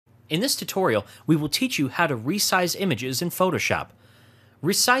In this tutorial, we will teach you how to resize images in Photoshop.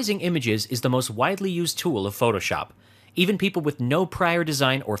 Resizing images is the most widely used tool of Photoshop. Even people with no prior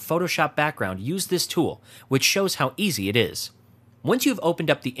design or Photoshop background use this tool, which shows how easy it is. Once you've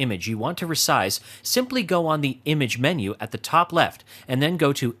opened up the image you want to resize, simply go on the Image menu at the top left and then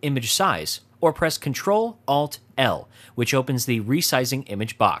go to Image Size, or press ctrl+alt+L, which opens the Resizing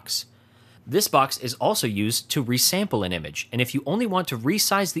Image box. This box is also used to resample an image, and if you only want to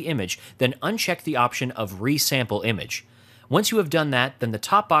resize the image, then uncheck the option of Resample Image. Once you have done that, then the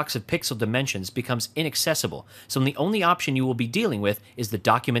top box of pixel dimensions becomes inaccessible, so the only option you will be dealing with is the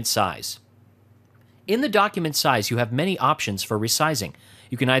document size. In the document size, you have many options for resizing.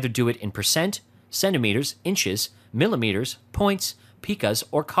 You can either do it in percent, centimeters, inches, millimeters, points, picas,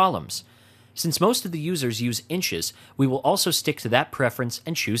 or columns. Since most of the users use inches, we will also stick to that preference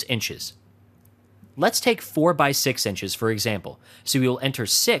and choose inches. Let's take 4 by 6 inches for example, so we will enter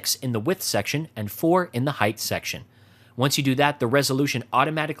 6 in the width section and 4 in the height section. Once you do that, the resolution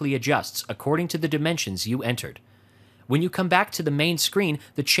automatically adjusts according to the dimensions you entered. When you come back to the main screen,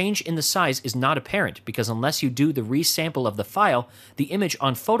 the change in the size is not apparent because unless you do the resample of the file, the image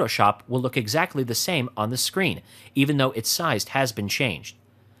on Photoshop will look exactly the same on the screen, even though its size has been changed.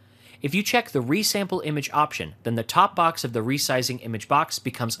 If you check the Resample Image option, then the top box of the Resizing Image box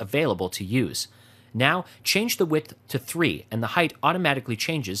becomes available to use. Now, change the width to 3 and the height automatically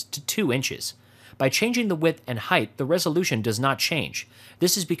changes to 2 inches. By changing the width and height, the resolution does not change.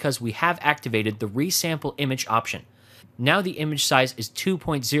 This is because we have activated the Resample Image option. Now the image size is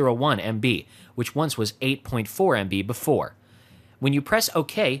 2.01 MB, which once was 8.4 MB before. When you press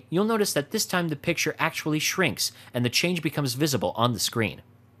OK, you'll notice that this time the picture actually shrinks and the change becomes visible on the screen.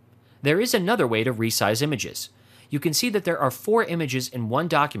 There is another way to resize images. You can see that there are 4 images in one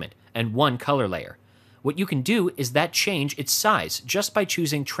document and 1 color layer. What you can do is change its size just by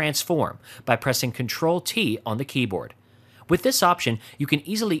choosing Transform by pressing Ctrl+T on the keyboard. With this option, you can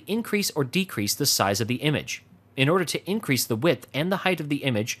easily increase or decrease the size of the image. In order to increase the width and the height of the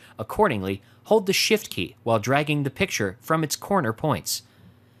image accordingly, hold the Shift key while dragging the picture from its corner points.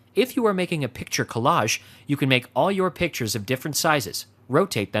 If you are making a picture collage, you can make all your pictures of different sizes,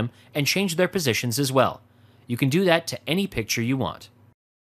 rotate them, and change their positions as well. You can do that to any picture you want.